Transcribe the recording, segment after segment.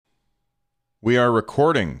We are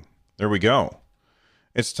recording. There we go.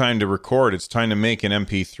 It's time to record. It's time to make an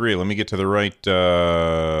MP3. Let me get to the right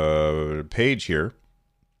page here.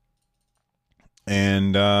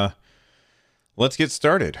 And let's get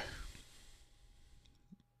started.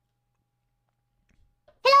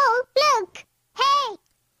 Hello, look. Hey,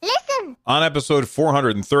 listen. On episode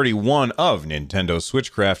 431 of Nintendo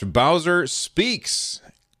Switchcraft, Bowser speaks.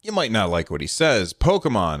 You might not like what he says.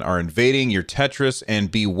 Pokemon are invading your Tetris, and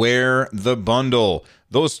beware the bundle.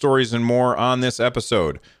 Those stories and more on this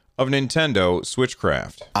episode of Nintendo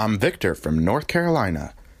Switchcraft. I'm Victor from North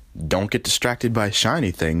Carolina. Don't get distracted by shiny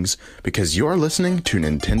things because you're listening to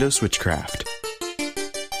Nintendo Switchcraft.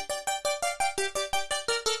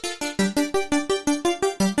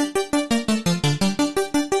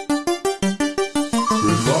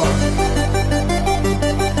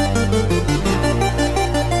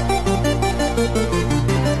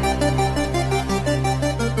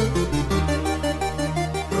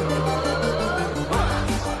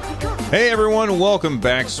 Hey everyone, welcome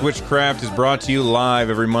back. Switchcraft is brought to you live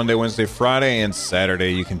every Monday, Wednesday, Friday, and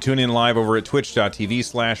Saturday. You can tune in live over at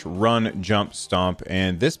twitch.tv/runjumpstomp.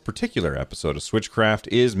 And this particular episode of Switchcraft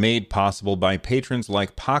is made possible by patrons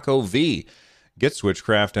like Paco V. Get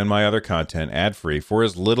Switchcraft and my other content ad-free for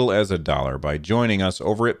as little as $1 by joining us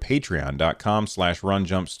over at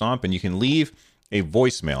patreon.com/runjumpstomp. And you can leave a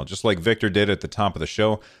voicemail, just like Victor did at the top of the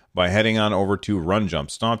show, by heading on over to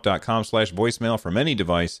runjumpstomp.com/voicemail from any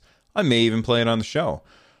device. I may even play it on the show.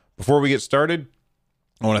 Before we get started,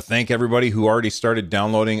 I want to thank everybody who already started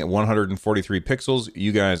downloading at 143 pixels.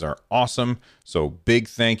 You guys are awesome. So big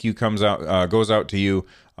thank you goes out to you.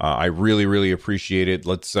 I really appreciate it.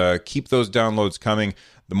 Let's keep those downloads coming.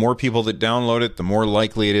 The more people that download it, the more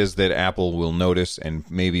likely it is that Apple will notice and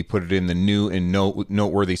maybe put it in the new and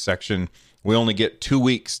noteworthy section. We only get 2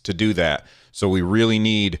 weeks to do that. So we really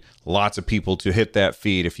need lots of people to hit that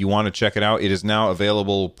feed. If you want to check it out, it is now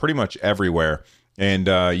available pretty much everywhere. And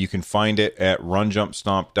you can find it at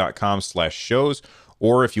runjumpstomp.com/shows.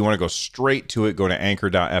 Or if you want to go straight to it, go to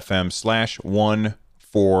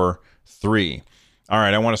anchor.fm/143. All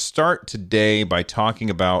right, I want to start today by talking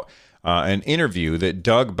about an interview that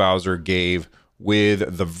Doug Bowser gave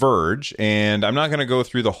with The Verge. And I'm not going to go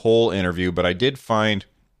through the whole interview, but I did find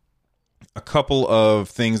a couple of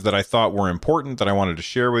things that I thought were important that I wanted to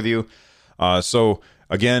share with you. So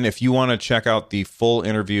again, if you want to check out the full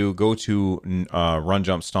interview, go to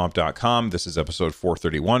runjumpstomp.com. This is episode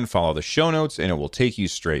 431. Follow the show notes and it will take you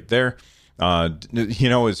straight there.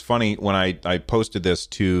 It's funny, when I posted this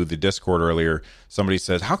to the Discord earlier, somebody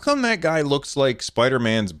says, how come that guy looks like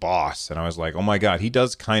Spider-Man's boss? And I was like, oh my God, he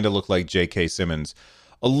does kind of look like J.K. Simmons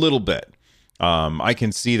a little bit. I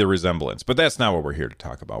can see the resemblance, but that's not what we're here to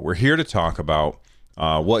talk about. We're here to talk about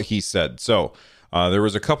what he said. So there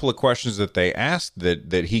was a couple of questions that they asked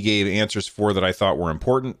that he gave answers for that I thought were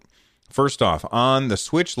important. First off, on the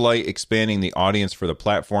Switch Lite expanding the audience for the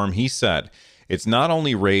platform, he said, it's not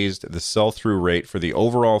only raised the sell-through rate for the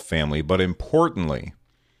overall family, but importantly,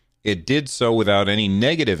 it did so without any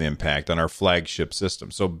negative impact on our flagship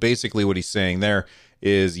system. So basically what he's saying there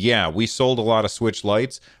is, yeah, we sold a lot of Switch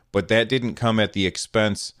Lites, but that didn't come at the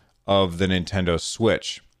expense of the Nintendo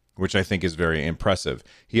Switch, which I think is very impressive.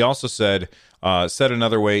 He also said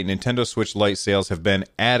another way, Nintendo Switch Lite sales have been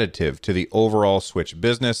additive to the overall Switch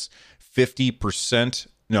business.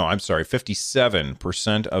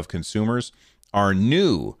 57% of consumers are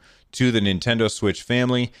new to the Nintendo Switch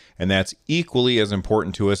family, and that's equally as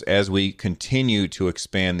important to us as we continue to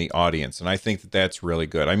expand the audience. And I think that that's really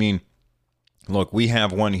good. I mean, look, we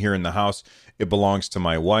have one here in the house. It belongs to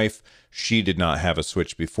my wife. She did not have a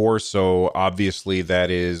Switch before, so obviously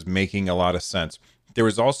that is making a lot of sense. There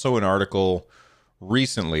was also an article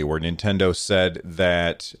recently where Nintendo said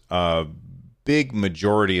that a big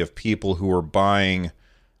majority of people who were buying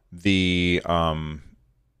the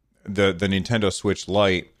Nintendo Switch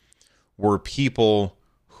Lite were people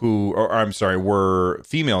were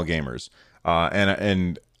female gamers,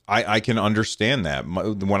 and I can understand that.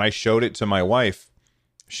 When I showed it to my wife,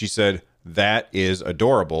 she said, that is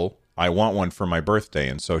adorable. I want one for my birthday.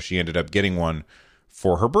 And so she ended up getting one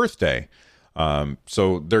for her birthday.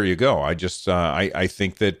 So there you go. I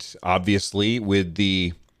think that obviously with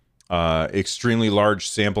the extremely large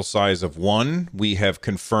sample size of one, we have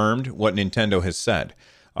confirmed what Nintendo has said.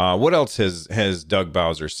 What else has Doug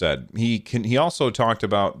Bowser said? He also talked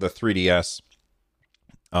about the 3DS.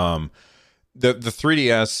 The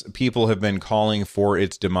 3DS, people have been calling for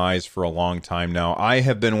its demise for a long time now. I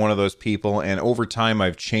have been one of those people, and over time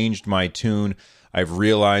I've changed my tune. I've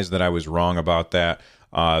realized that I was wrong about that.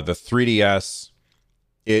 The 3DS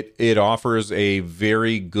It offers a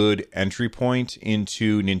very good entry point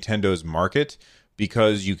into Nintendo's market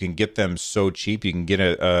because you can get them so cheap. You can get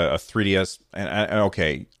a 3DS, and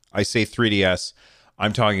okay, I say 3DS.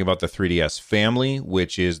 I'm talking about the 3DS family,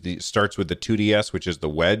 which is starts with the 2DS, which is the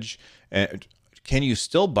Wedge. And can you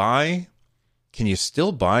still buy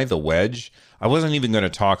the Wedge? I wasn't even going to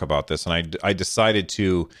talk about this, and I decided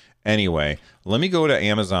to anyway. Let me go to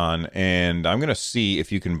Amazon, and I'm going to see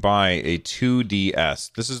if you can buy a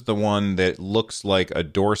 2DS. This is the one that looks like a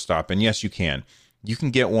doorstop, and yes, you can. You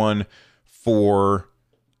can get one for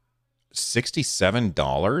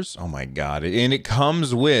 $67. Oh my god. And it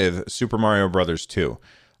comes with Super Mario Brothers 2.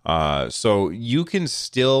 So you can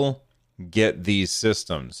still get these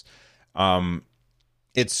systems.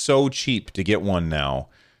 It's so cheap to get one now.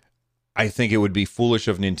 I think it would be foolish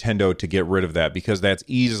of Nintendo to get rid of that, because that's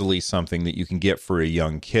easily something that you can get for a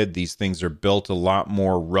young kid. These things are built a lot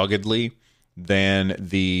more ruggedly than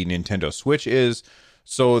the Nintendo Switch is,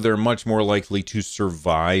 so they're much more likely to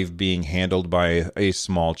survive being handled by a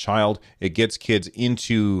small child. It gets kids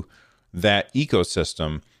into that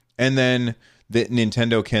ecosystem, and then the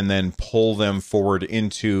Nintendo can then pull them forward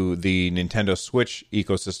into the Nintendo Switch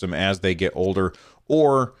ecosystem as they get older,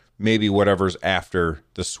 or maybe whatever's after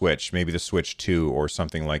the Switch, maybe the Switch 2 or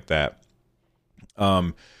something like that.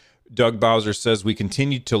 Doug Bowser says, we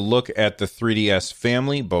continue to look at the 3DS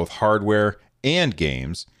family, both hardware and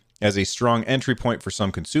games, as a strong entry point for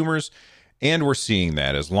some consumers, and we're seeing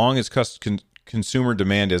that. As long as consumer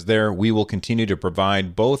demand is there, we will continue to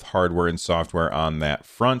provide both hardware and software on that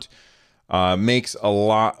front. Makes a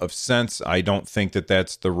lot of sense. I don't think that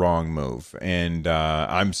that's the wrong move. And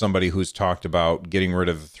I'm somebody who's talked about getting rid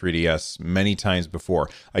of the 3DS many times before.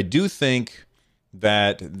 I do think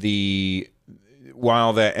that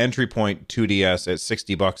while that entry point 2DS at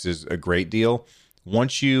 $60 is a great deal,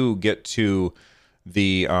 once you get to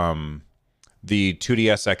the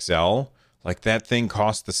 2DS XL, like, that thing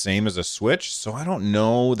costs the same as a Switch. So I don't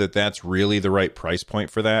know that that's really the right price point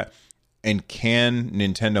for that. And can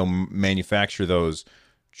Nintendo manufacture those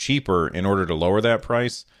cheaper in order to lower that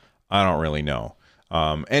price? I don't really know.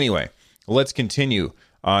 Anyway, let's continue.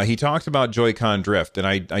 He talked about Joy-Con drift, and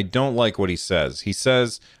I don't like what he says. He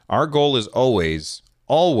says, our goal is always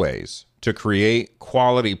to create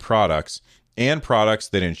quality products and products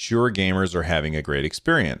that ensure gamers are having a great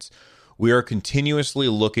experience. We are continuously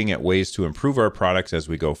looking at ways to improve our products as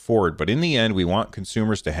we go forward, but in the end, we want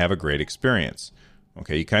consumers to have a great experience.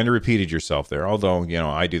 Okay, you kind of repeated yourself there, although,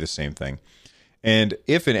 I do the same thing. And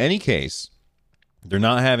if in any case they're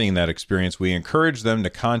not having that experience, we encourage them to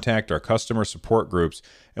contact our customer support groups,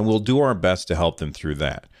 and we'll do our best to help them through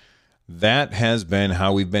that. That has been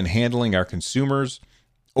how we've been handling our consumers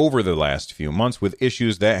over the last few months with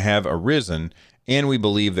issues that have arisen, and we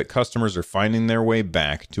believe that customers are finding their way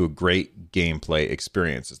back to a great gameplay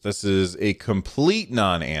experiences. This is a complete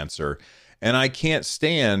non-answer. And I can't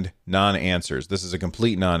stand non-answers. This is a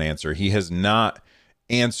complete non-answer. He has not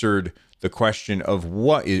answered the question of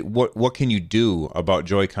what can you do about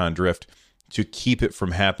Joy-Con drift to keep it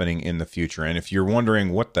from happening in the future. And if you're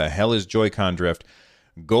wondering what the hell is Joy-Con drift,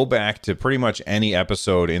 go back to pretty much any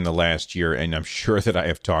episode in the last year, and I'm sure that I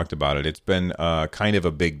have talked about it. It's been kind of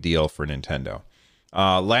a big deal for Nintendo.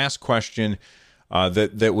 Last question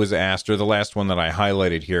that was asked, or the last one that I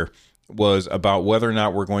highlighted here, was about whether or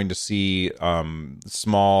not we're going to see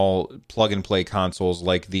small plug-and-play consoles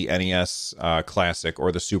like the NES Classic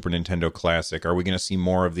or the Super Nintendo Classic. Are we going to see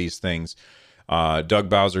more of these things? Doug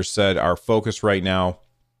Bowser said, our focus right now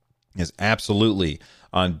is absolutely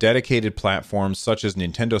on dedicated platforms such as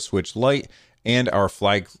Nintendo Switch Lite and our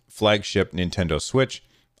flagship Nintendo Switch.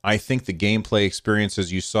 I think the gameplay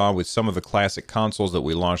experiences you saw with some of the classic consoles that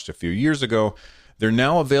we launched a few years ago, they're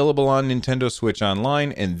now available on Nintendo Switch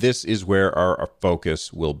Online, and this is where our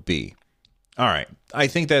focus will be. All right, I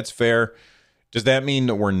think that's fair. Does that mean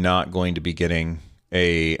that we're not going to be getting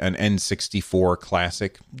an N64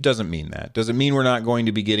 Classic? Doesn't mean that. Does it mean we're not going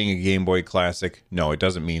to be getting a Game Boy Classic? No, it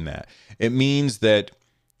doesn't mean that. It means that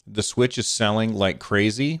the Switch is selling like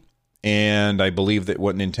crazy, and I believe that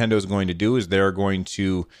what Nintendo is going to do is they're going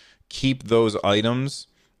to keep those items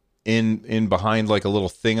in behind like a little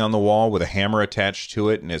thing on the wall with a hammer attached to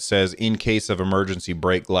it, and it says, in case of emergency,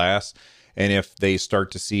 break glass. And if they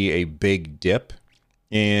start to see a big dip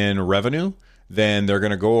in revenue, then they're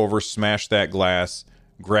going to go over, smash that glass,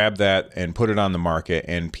 grab that, and put it on the market,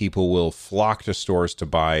 and people will flock to stores to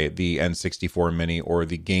buy the N64 Mini or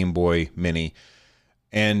the Game Boy Mini.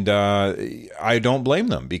 And I don't blame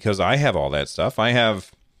them, because I have all that stuff. I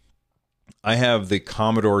have I have the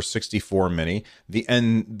Commodore 64 Mini, the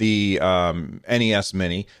NES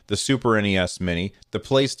Mini, the Super NES Mini, the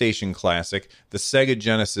PlayStation Classic, the Sega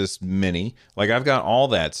Genesis Mini. Like, I've got all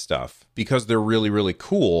that stuff because they're really, really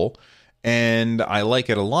cool, and I like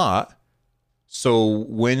it a lot. So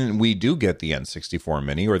when we do get the N64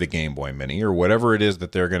 Mini or the Game Boy Mini or whatever it is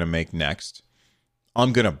that they're going to make next,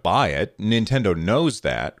 I'm going to buy it. Nintendo knows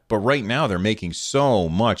that, but right now they're making so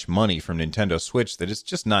much money from Nintendo Switch that it's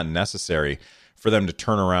just not necessary for them to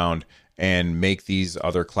turn around and make these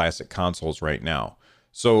other classic consoles right now.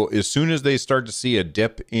 So as soon as they start to see a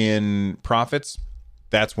dip in profits,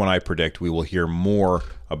 that's when I predict we will hear more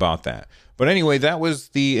about that. But anyway, that was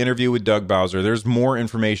the interview with Doug Bowser. There's more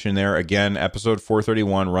information there. Again, episode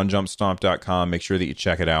 431, runjumpstomp.com. Make sure that you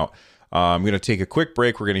check it out. I'm going to take a quick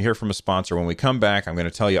break. We're going to hear from a sponsor. When we come back, I'm going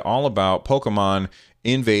to tell you all about Pokemon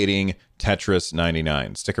invading Tetris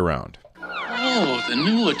 99. Stick around. Oh, the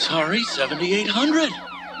new Atari 7800.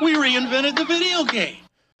 We reinvented the video game.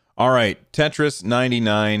 All right, Tetris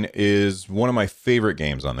 99 is one of my favorite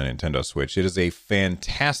games on the Nintendo Switch. It is a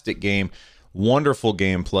fantastic game, wonderful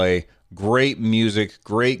gameplay, great music,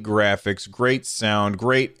 great graphics, great sound,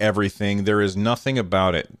 great everything. There is nothing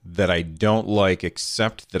about it that I don't like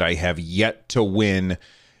except that I have yet to win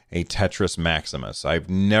a Tetris Maximus. I've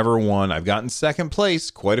never won. I've gotten second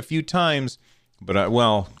place quite a few times, but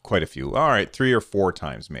quite a few. All right, 3 or 4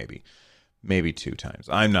 times maybe 2 times.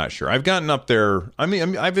 I'm not sure. I've gotten up there. I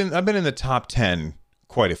mean, I've been in the top 10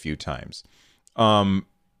 quite a few times.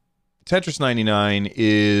 Tetris 99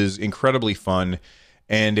 is incredibly fun.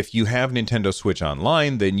 And if you have Nintendo Switch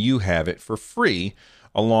Online, then you have it for free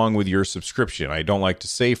along with your subscription. I don't like to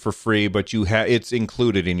say for free, but it's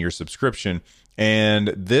included in your subscription. And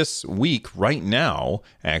this week, right now,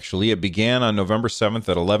 actually, it began on November 7th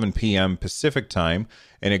at 11 p.m. Pacific time,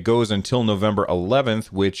 and it goes until November 11th,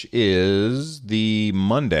 which is the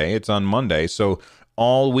Monday. It's on Monday. So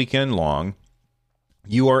all weekend long,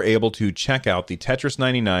 you are able to check out the Tetris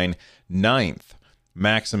 99 9th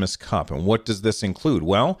Maximus Cup. And what does this include?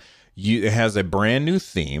 Well, it has a brand new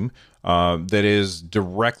theme that is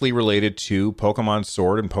directly related to Pokemon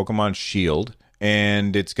Sword and Pokemon Shield,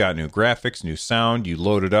 and it's got new graphics, new sound. You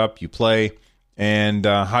load it up, you play, and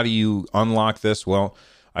how do you unlock this? Well,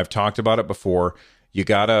 I've talked about it before. You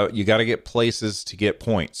gotta get places to get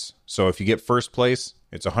points. So if you get first place,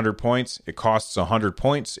 it's 100 points. It costs 100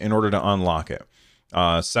 points in order to unlock it.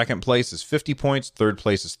 Second place is 50 points. Third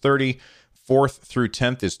place is 30. 4th through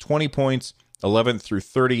 10th is 20 points. 11th through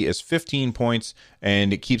 30 is 15 points,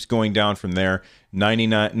 and it keeps going down from there.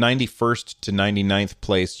 91st to 99th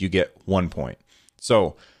place, you get 1 point.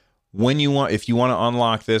 So if you want to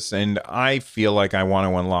unlock this, and I feel like I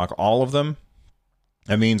want to unlock all of them,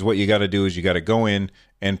 that means what you got to do is you got to go in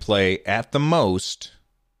and play at the most.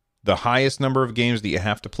 The highest number of games that you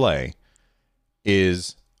have to play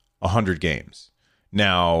is 100 games.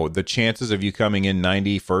 Now, the chances of you coming in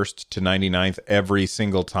 91st to 99th every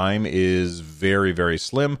single time is very, very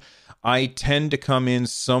slim. I tend to come in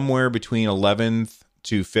somewhere between 11th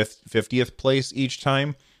to 50th place each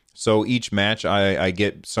time. So each match, I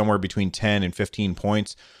get somewhere between 10 and 15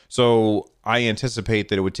 points. So I anticipate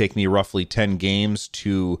that it would take me roughly 10 games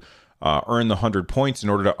to earn the 100 points in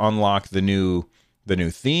order to unlock the new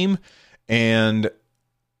theme. And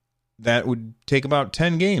that would take about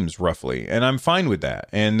 10 games roughly, and I'm fine with that,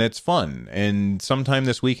 and that's fun. And sometime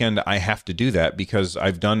this weekend I have to do that because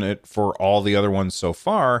I've done it for all the other ones so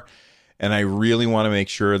far, and I really want to make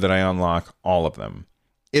sure that I unlock all of them.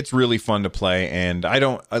 It's really fun to play, and I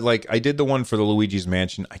did the one for the Luigi's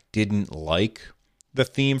Mansion. I didn't like the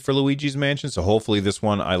theme for Luigi's Mansion, so hopefully this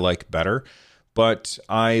one I like better. But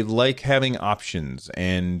I like having options,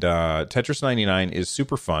 and Tetris 99 is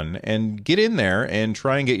super fun. And get in there and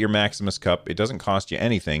try and get your Maximus Cup. It doesn't cost you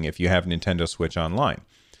anything if you have Nintendo Switch Online.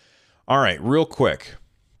 All right, real quick.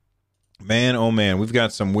 Man, oh man, we've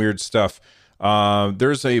got some weird stuff.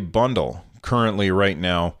 There's a bundle currently right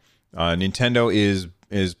now. Nintendo is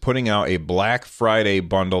putting out a Black Friday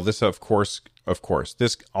bundle. This, of course,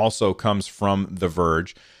 this also comes from The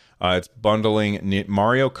Verge. It's bundling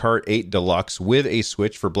Mario Kart 8 Deluxe with a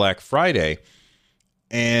Switch for Black Friday.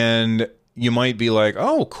 And you might be like,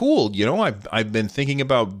 oh, cool. You know, I've been thinking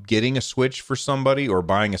about getting a Switch for somebody or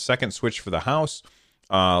buying a second Switch for the house.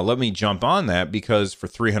 Let me jump on that because for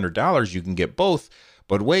 $300 you can get both.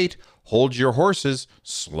 But wait, hold your horses,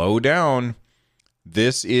 slow down.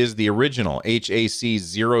 This is the original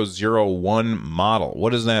HAC001 model.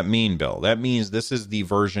 What does that mean, Bill? That means this is the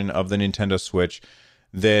version of the Nintendo Switch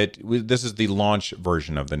this is the launch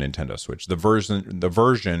version of the Nintendo Switch, the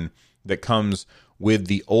version that comes with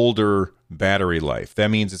the older battery life. That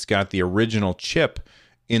means it's got the original chip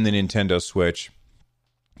in the Nintendo Switch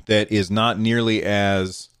that is not nearly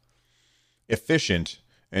as efficient,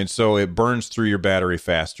 and so it burns through your battery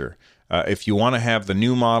faster. If you want to have the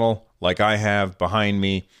new model, like I have behind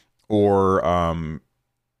me, or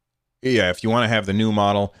if you want to have the new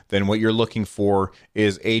model, then what you're looking for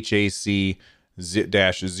is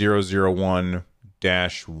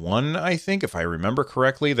HAC-001-1, I think, if I remember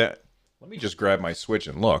correctly. Let me just grab my Switch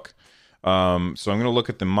and look. So I'm going to look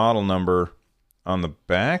at the model number on the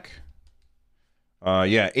back.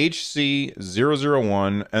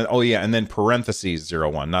 HC001, and then parentheses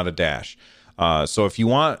 01, not a dash. So if you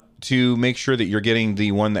want to make sure that you're getting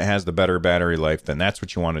the one that has the better battery life, then that's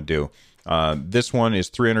what you want to do. This one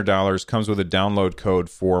is $300, comes with a download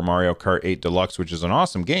code for Mario Kart 8 Deluxe, which is an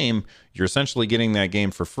awesome game. You're essentially getting that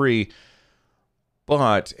game for free.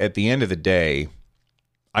 But at the end of the day,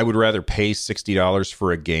 I would rather pay $60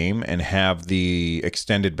 for a game and have the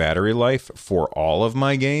extended battery life for all of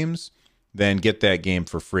my games than get that game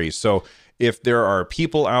for free. So if there are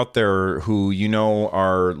people out there who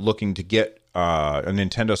are looking to get a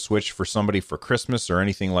Nintendo Switch for somebody for Christmas or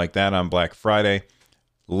anything like that on Black Friday,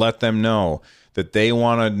 let them know that they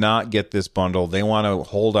want to not get this bundle. They want to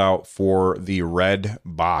hold out for the red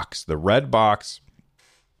box. The red box,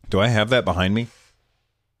 do I have that behind me?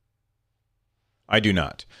 I do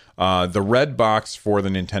not. The red box for the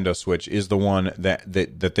Nintendo Switch is the one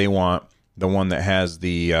that they want, the one that has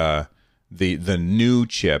the new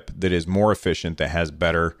chip that is more efficient, that has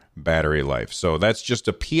better battery life. So that's just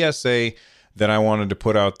a PSA that I wanted to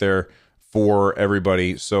put out there for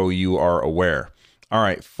everybody so you are aware. All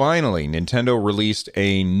right, finally, Nintendo released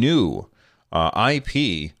a new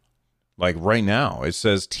IP, like right now. It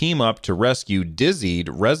says, team up to rescue dizzied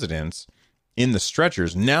residents in the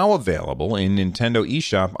stretchers, now available in Nintendo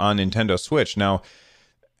eShop on Nintendo Switch. Now,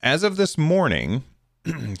 as of this morning,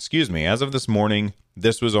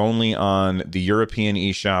 this was only on the European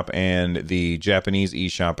eShop and the Japanese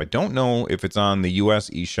eShop. I don't know if it's on the US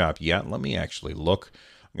eShop yet. Let me actually look.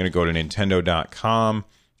 I'm going to go to Nintendo.com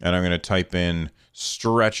and I'm going to type in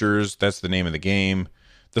Stretchers. That's the name of the game.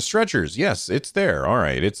 The Stretchers. Yes, it's there. All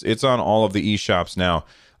right. It's on all of the eShops now.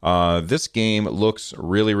 This game looks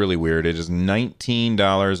really, really weird. It is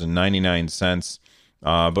 $19.99.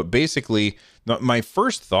 But basically, my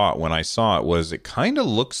first thought when I saw it was it kind of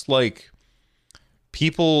looks like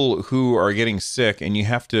people who are getting sick and you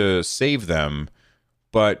have to save them,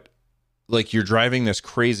 but like you're driving this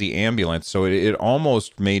crazy ambulance. So it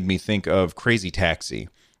almost made me think of Crazy Taxi.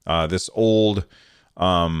 This old,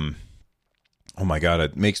 oh my God,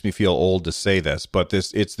 it makes me feel old to say this, but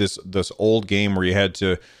it's this old game where you had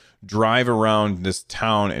to drive around this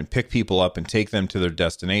town and pick people up and take them to their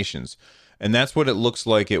destinations. And that's what it looks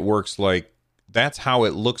like. It works like, that's how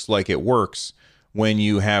it looks like it works when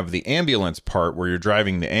you have the ambulance part where you're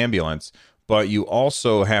driving the ambulance, but you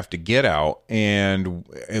also have to get out, and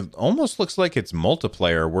it almost looks like it's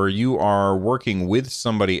multiplayer where you are working with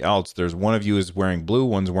somebody else. There's one of you is wearing blue,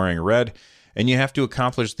 one's wearing red, and you have to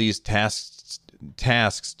accomplish these tasks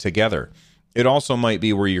together. It also might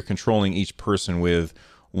be where you're controlling each person with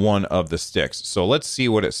one of the sticks. So let's see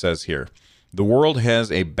what it says here. The world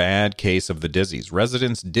has a bad case of the dizzies.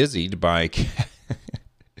 Residents dizzied by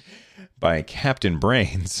Captain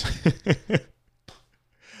Brains.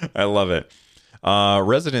 I love it.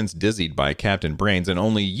 Residents dizzied by Captain Brains, and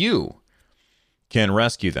only you can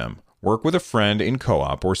rescue them. Work with a friend in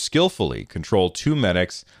co-op or skillfully control two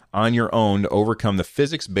medics on your own to overcome the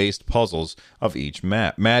physics-based puzzles of each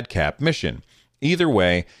madcap mission. Either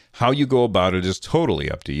way, how you go about it is totally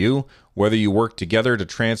up to you. Whether you work together to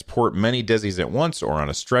transport many dizzies at once or on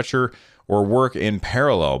a stretcher, or work in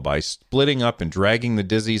parallel by splitting up and dragging the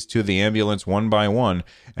dizzies to the ambulance one by one.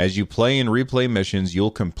 As you play and replay missions,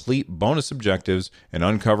 you'll complete bonus objectives and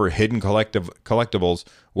uncover hidden collectibles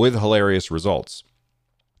with hilarious results.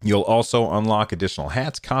 You'll also unlock additional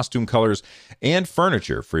hats, costume colors, and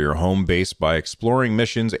furniture for your home base by exploring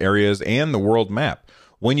missions, areas, and the world map.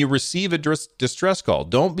 When you receive a distress call,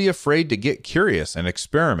 don't be afraid to get curious and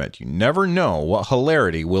experiment. You never know what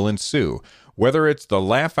hilarity will ensue. Whether it's the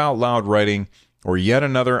laugh out loud writing or yet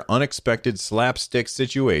another unexpected slapstick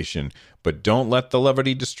situation, but don't let the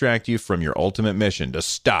levity distract you from your ultimate mission to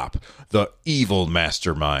stop the evil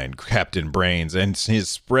mastermind, Captain Brains, and his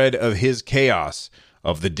spread of his chaos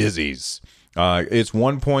of the dizzies. It's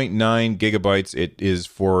 1.9 gigabytes. It is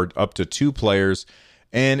for up to 2 players,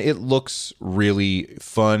 and it looks really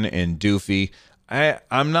fun and doofy.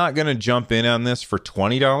 I'm not going to jump in on this for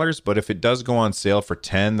 $20, but if it does go on sale for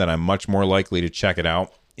 $10, then I'm much more likely to check it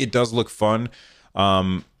out. It does look fun.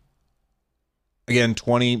 Again,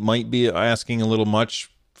 20 might be asking a little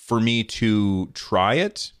much for me to try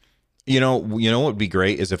it. You know what would be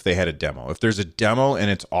great is if they had a demo. If there's a demo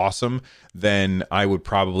and it's awesome, then I would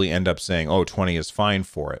probably end up saying, oh, 20 is fine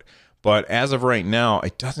for it. But as of right now,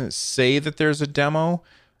 it doesn't say that there's a demo,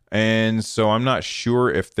 and so I'm not sure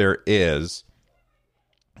if there is.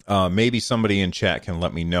 Maybe somebody in chat can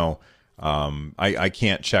let me know. I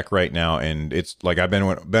can't check right now, and it's like I've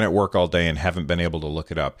been at work all day and haven't been able to look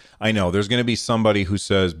it up. I know there's going to be somebody who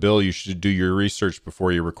says, Bill, you should do your research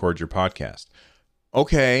before you record your podcast.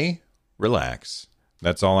 Okay, relax.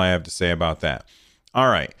 That's all I have to say about that. All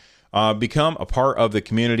right. Become a part of the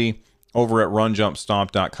community over at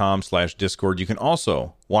runjumpstomp.com/Discord. You can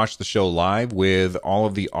also watch the show live with all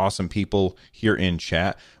of the awesome people here in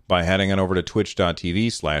chat by heading on over to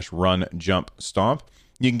twitch.tv/runjumpstomp.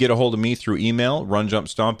 You can get a hold of me through email,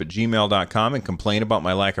 runjumpstomp@gmail.com, and complain about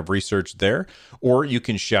my lack of research there. Or you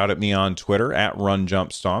can shout at me on Twitter at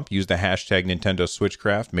runjumpstomp. Use the hashtag Nintendo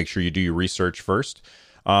Switchcraft. Make sure you do your research first.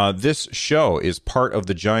 This show is part of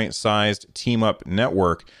the giant-sized Team Up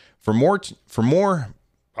Network. For more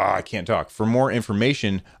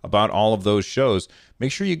information about all of those shows,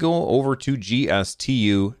 make sure you go over to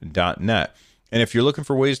gstu.net. And if you're looking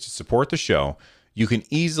for ways to support the show, you can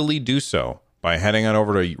easily do so by heading on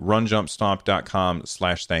over to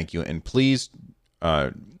runjumpstomp.com/thank you. And please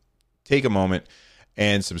take a moment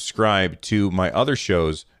and subscribe to my other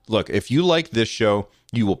shows. Look, if you like this show,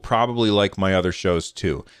 you will probably like my other shows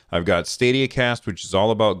too. I've got Stadia Cast, which is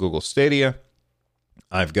all about Google Stadia.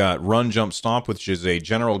 I've got Run Jump Stomp, which is a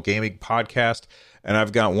general gaming podcast. And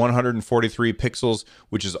I've got 143 Pixels,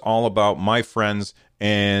 which is all about my friends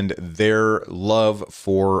and their love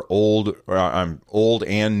for old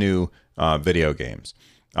and new video games.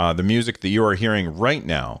 The music that you are hearing right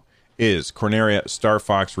now is Corneria Star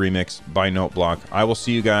Fox Remix by Noteblock. I will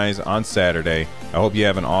see you guys on Saturday. I hope you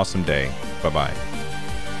have an awesome day. Bye-bye.